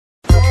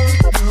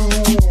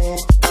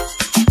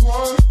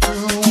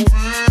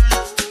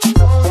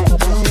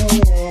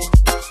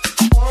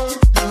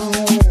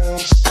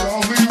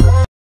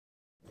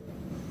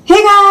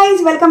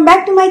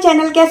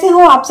कैसे हो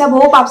आप सब?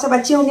 होप आप सब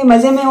अच्छे होंगे,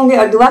 मजे में होंगे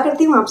और दुआ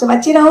करती हूँ आप सब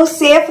अच्छे रहो,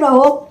 सेफ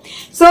रहो।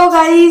 सो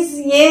गाइज,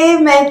 ये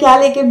मैं क्या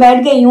लेके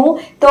बैठ गई हूँ,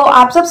 तो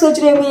आप सब सोच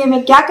रहे होंगे ये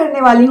मैं क्या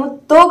करने वाली हूँ।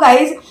 तो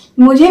गाइज,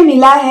 मुझे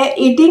मिला है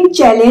ईटिंग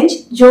चैलेंज,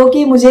 जो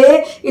कि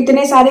मुझे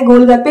इतने सारे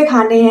गोलगप्पे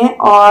खाने हैं।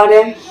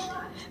 और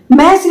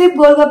मैं सिर्फ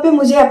गोलगप्पे,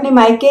 मुझे अपने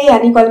मायके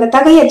यानी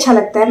कोलकाता का ही अच्छा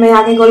लगता है। मैं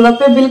यहाँ के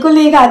गोलगप्पे बिल्कुल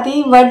नहीं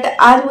खाती, बट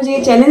आज मुझे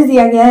ये चैलेंज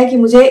दिया गया है कि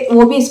मुझे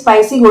वो भी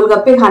स्पाइसी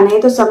गोलगप्पे खाने हैं।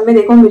 तो सब में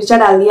देखो मिर्चा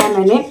डाल दिया है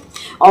मैंने,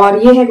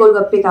 और ये है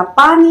गोलगप्पे का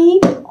पानी,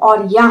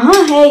 और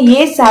यहाँ है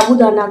ये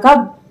साबूदाना का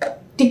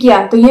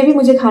टिकिया, तो ये भी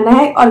मुझे खाना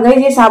है। और गाइस,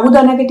 ये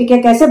साबूदाना का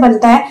टिकिया कैसे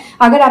बनता है,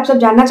 अगर आप सब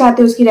जानना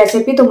चाहते हो उसकी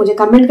रेसिपी, तो मुझे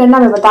कमेंट करना,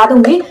 मैं बता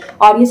दूंगी।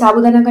 और ये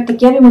साबूदाना का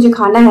टिकिया भी मुझे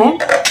खाना है।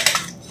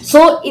 सो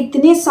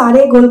इतने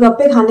सारे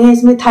गोलगप्पे खाने हैं,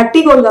 इसमें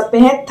 30 गोलगप्पे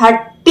हैं,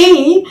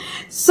 30।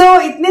 सो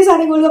इतने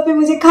सारे गोलगप्पे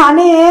मुझे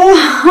खाने हैं।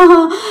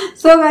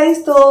 सो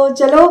गाइस, तो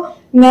चलो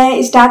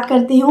मैं स्टार्ट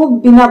करती हूँ,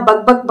 बिना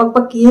बक बक बक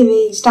बक किए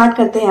हुए स्टार्ट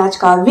करते हैं आज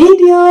का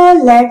वीडियो।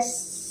 Let's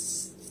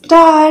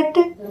start.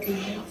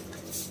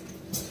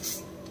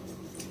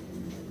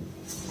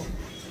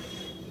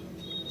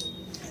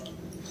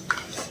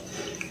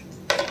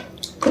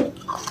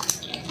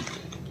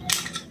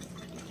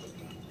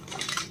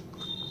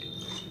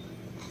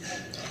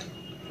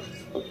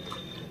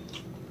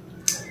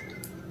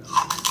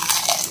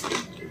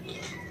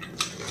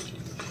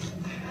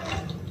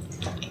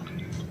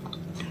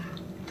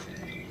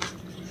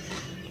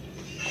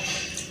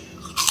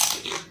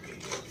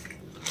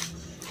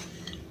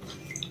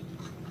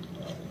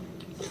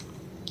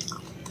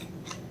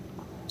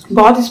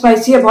 बहुत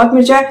स्पाइसी है, बहुत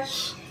मिर्चा है।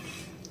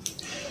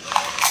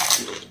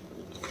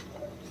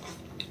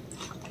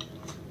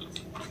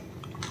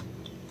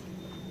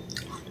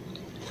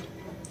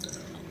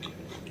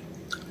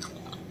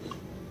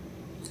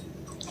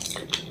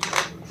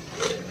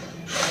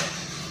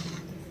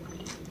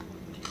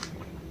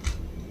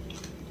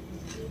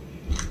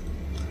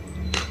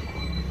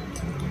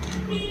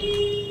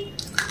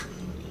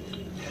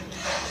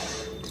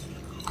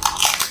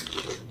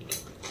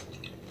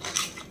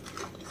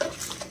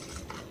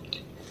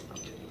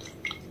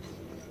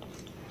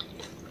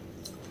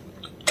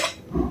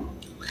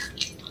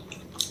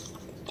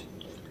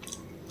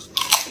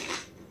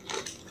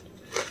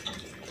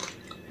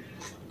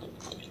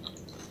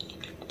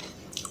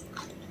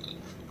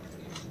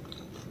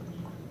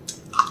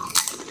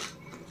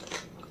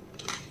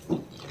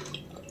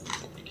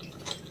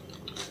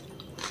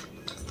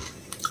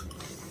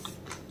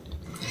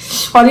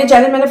 और ये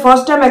चैलेंज मैंने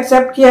फर्स्ट टाइम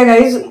एक्सेप्ट किया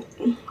गाइज।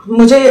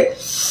 मुझे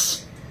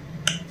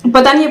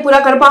पता नहीं ये पूरा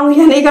कर पाऊंगी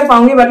या नहीं कर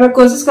पाऊंगी, बट मैं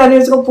कोशिश कर रही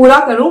हूँ इसको पूरा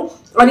करूं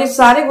और ये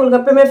सारे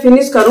गोलगप्पे मैं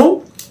फिनिश करूं।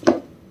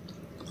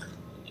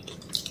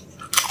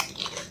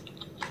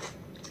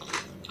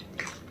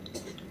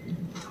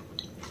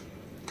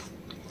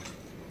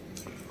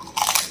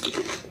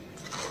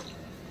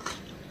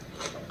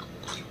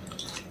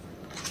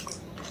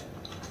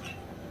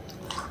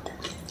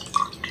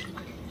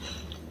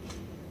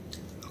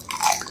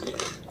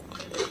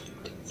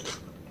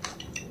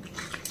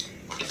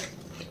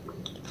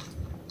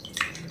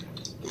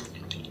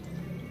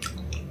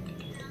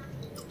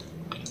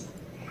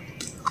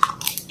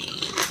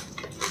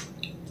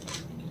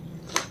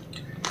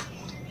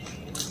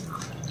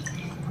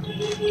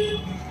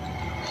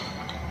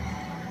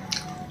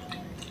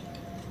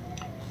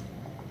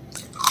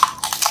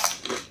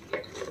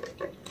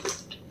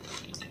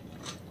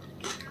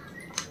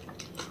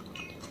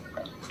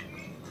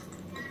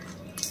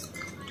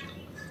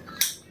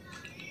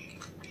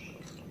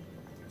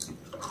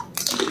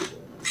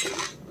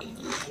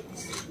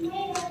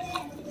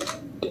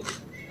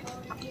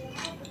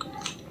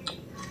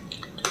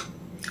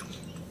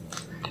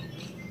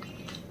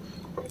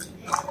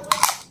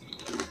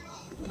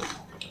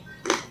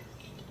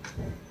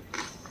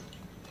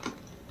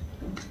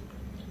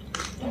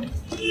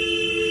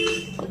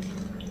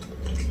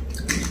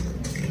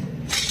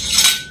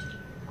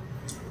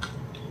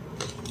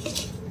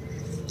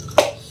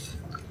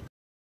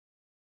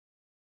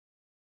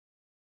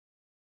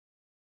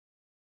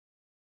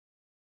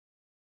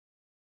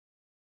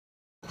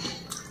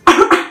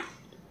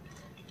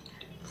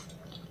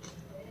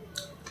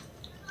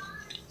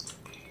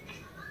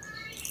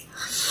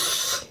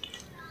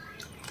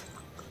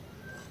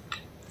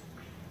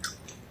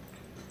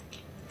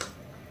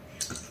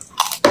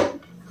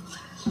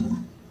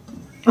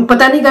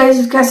 पता नहीं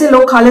गाइस कैसे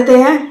लोग खा लेते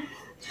हैं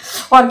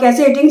और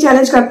कैसे ईटिंग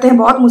चैलेंज करते हैं।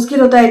 बहुत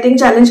मुश्किल होता है ईटिंग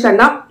चैलेंज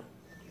करना।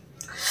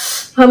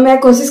 मैं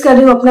कोशिश कर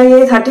रही हूँ अपना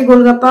ये 30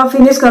 गोलगप्पा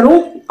फिनिश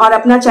करूं और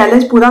अपना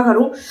चैलेंज पूरा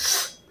करूं।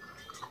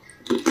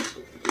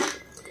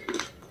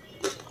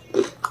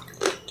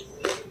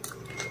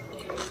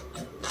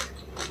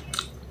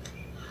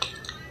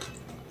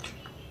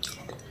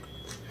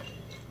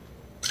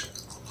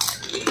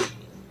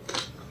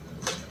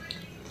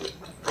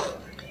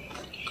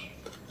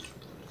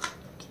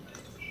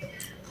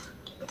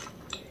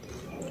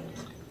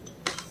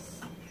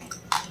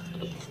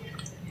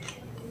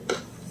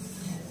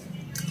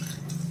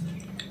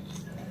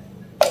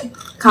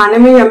 खाने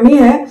में यम्मी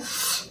है।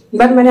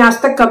 बट मैंने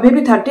आज तक कभी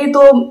भी 30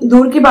 तो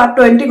दूर की बात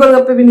 20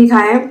 गोलगप्पे भी नहीं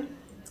खाए हैं।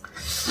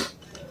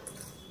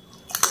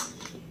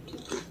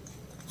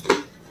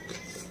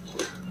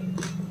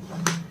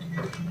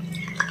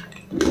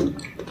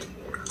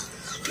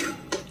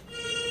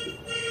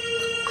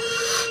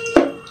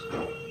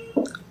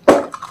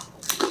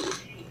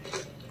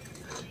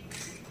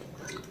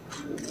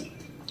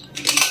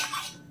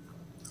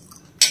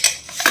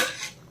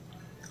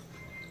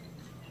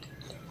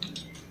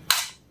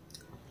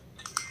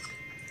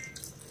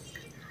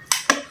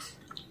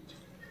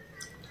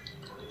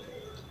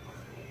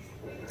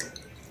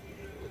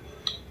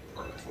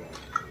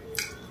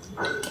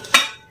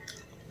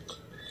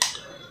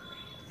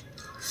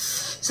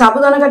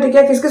 साबूदाना का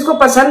टिकिया किस किस को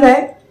पसंद है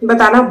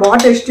बताना,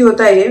 बहुत टेस्टी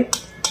होता है ये।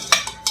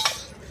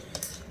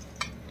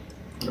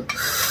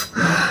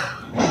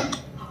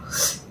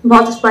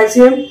 बहुत स्पाइसी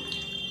है।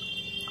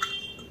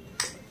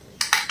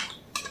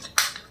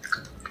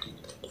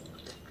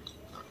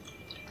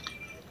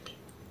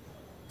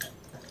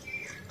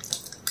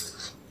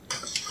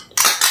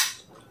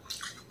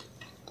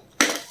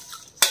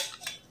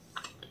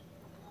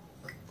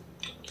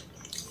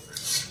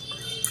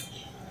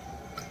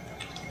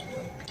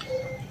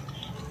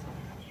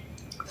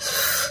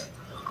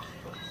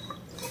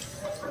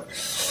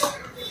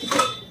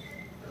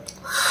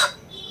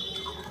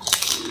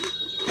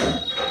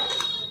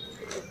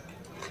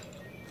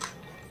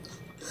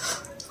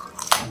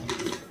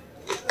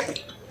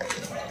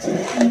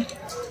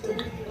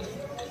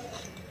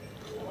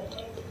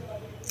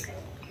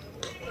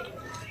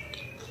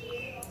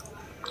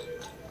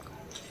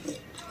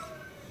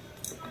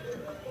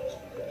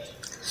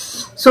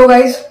 सो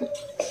गाइज,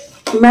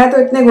 मैं तो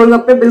इतने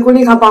गोलगप्पे बिल्कुल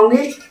नहीं खा पाऊंगी।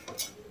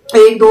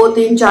 1 2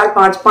 3 4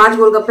 5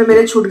 गोलगप्पे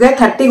मेरे छूट गए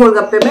 30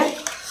 गोलगप्पे में।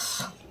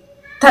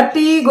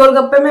 30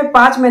 गोलगप्पे में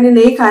 5 मैंने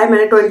नहीं खाए,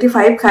 मैंने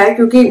 25 खाए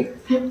क्योंकि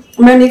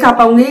मैं नहीं खा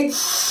पाऊंगी।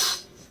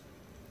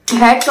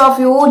 हैट्स ऑफ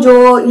यू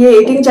जो ये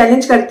ईटिंग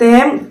चैलेंज करते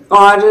हैं,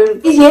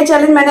 और ये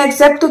चैलेंज मैंने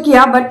एक्सेप्ट तो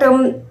किया बट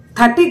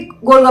 30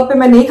 गोलगप्पे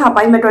मैं नहीं खा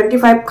पाई, मैं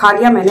 25 खा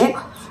लिया मैंने।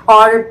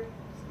 और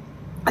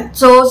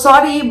सो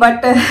सॉरी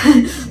बट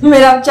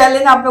मेरा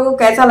चैलेंज आप लोगों को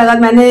कैसा लगा,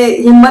 मैंने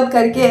हिम्मत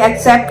करके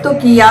एक्सेप्ट तो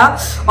किया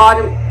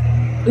और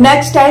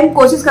नेक्स्ट टाइम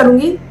कोशिश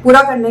करूंगी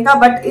पूरा करने का,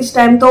 बट इस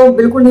टाइम तो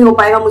बिल्कुल नहीं हो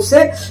पाएगा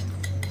मुझसे।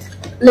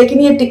 लेकिन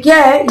ये टिकिया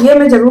है, ये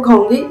मैं जरूर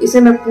खाऊंगी,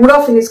 इसे मैं पूरा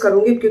फिनिश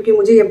करूंगी क्योंकि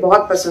मुझे ये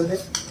बहुत पसंद है।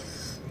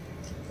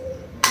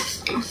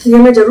 ये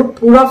मैं जरूर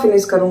पूरा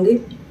फिनिश करूंगी।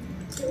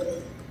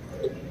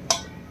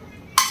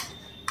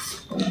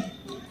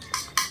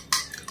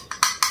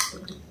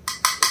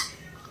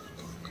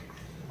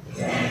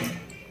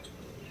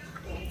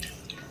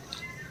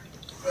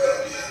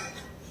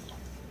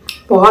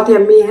 बहुत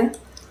यम्मी है।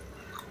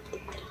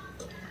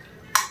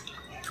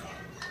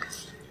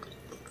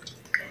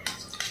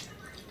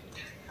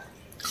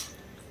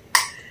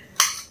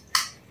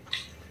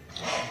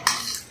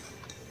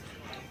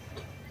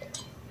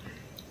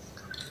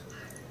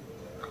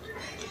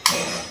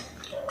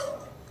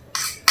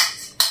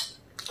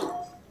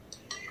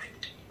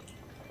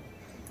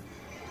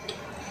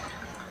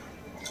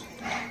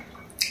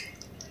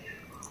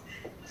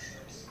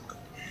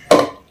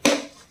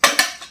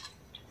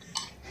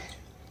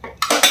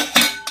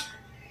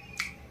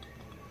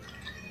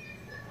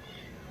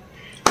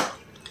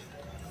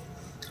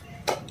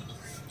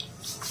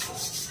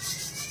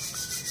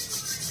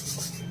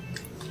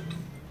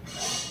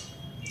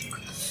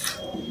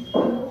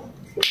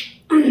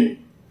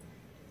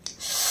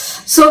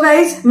 सो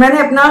गाइज, मैंने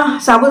अपना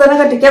साबूदाना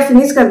का टिकिया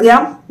फिनिश कर दिया।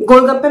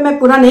 गोलगप्पे मैं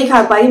पूरा नहीं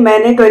खा पाई,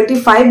 मैंने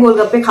 25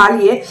 गोलगप्पे खा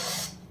लिए,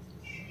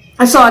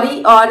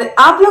 सॉरी। और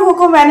आप लोगों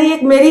को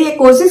मेरी ये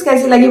कोशिश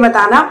कैसी लगी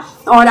बताना,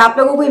 और आप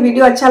लोगों को ये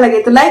वीडियो अच्छा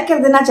लगे तो लाइक कर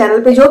देना,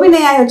 चैनल पे जो भी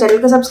नए आए हो चैनल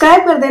को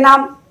सब्सक्राइब कर देना।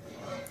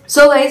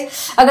 सो गाइज,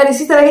 अगर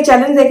इसी तरह के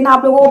चैलेंज देखना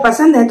आप लोगों को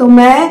पसंद है तो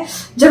मैं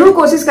जरूर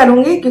कोशिश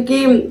करूंगी,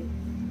 क्योंकि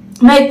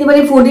मैं इतनी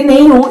बड़ी फूडी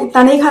नहीं हूँ,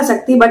 इतना नहीं खा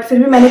सकती, बट फिर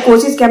भी मैंने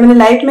कोशिश किया। मैंने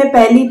लाइफ में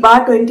पहली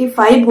बार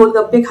 25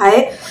 गोलगप्पे खाए,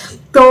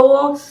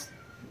 तो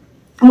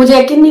मुझे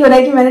यकीन नहीं हो रहा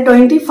है कि मैंने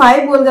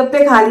 25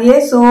 गोलगप्पे खा लिए।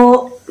 So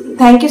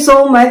thank you so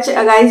much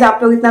guys, आप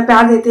लोग इतना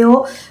प्यार देते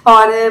हो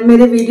और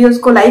मेरे वीडियोस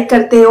को लाइक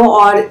करते हो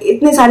और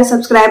इतने सारे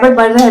सब्सक्राइबर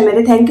बढ़ रहे हैं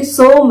मेरे, thank you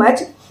so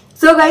much.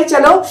 So guys,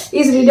 चलो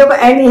इस वीडियो को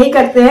एंड यही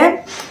करते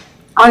हैं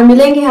और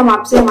मिलेंगे हम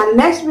आपसे हमारे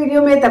नेक्स्ट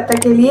वीडियो में। तब तक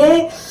के लिए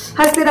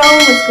हंसते रहो,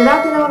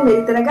 मुस्कुराते रहो,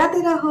 मेरी तरह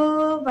गाते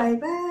रहो। Bye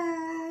bye.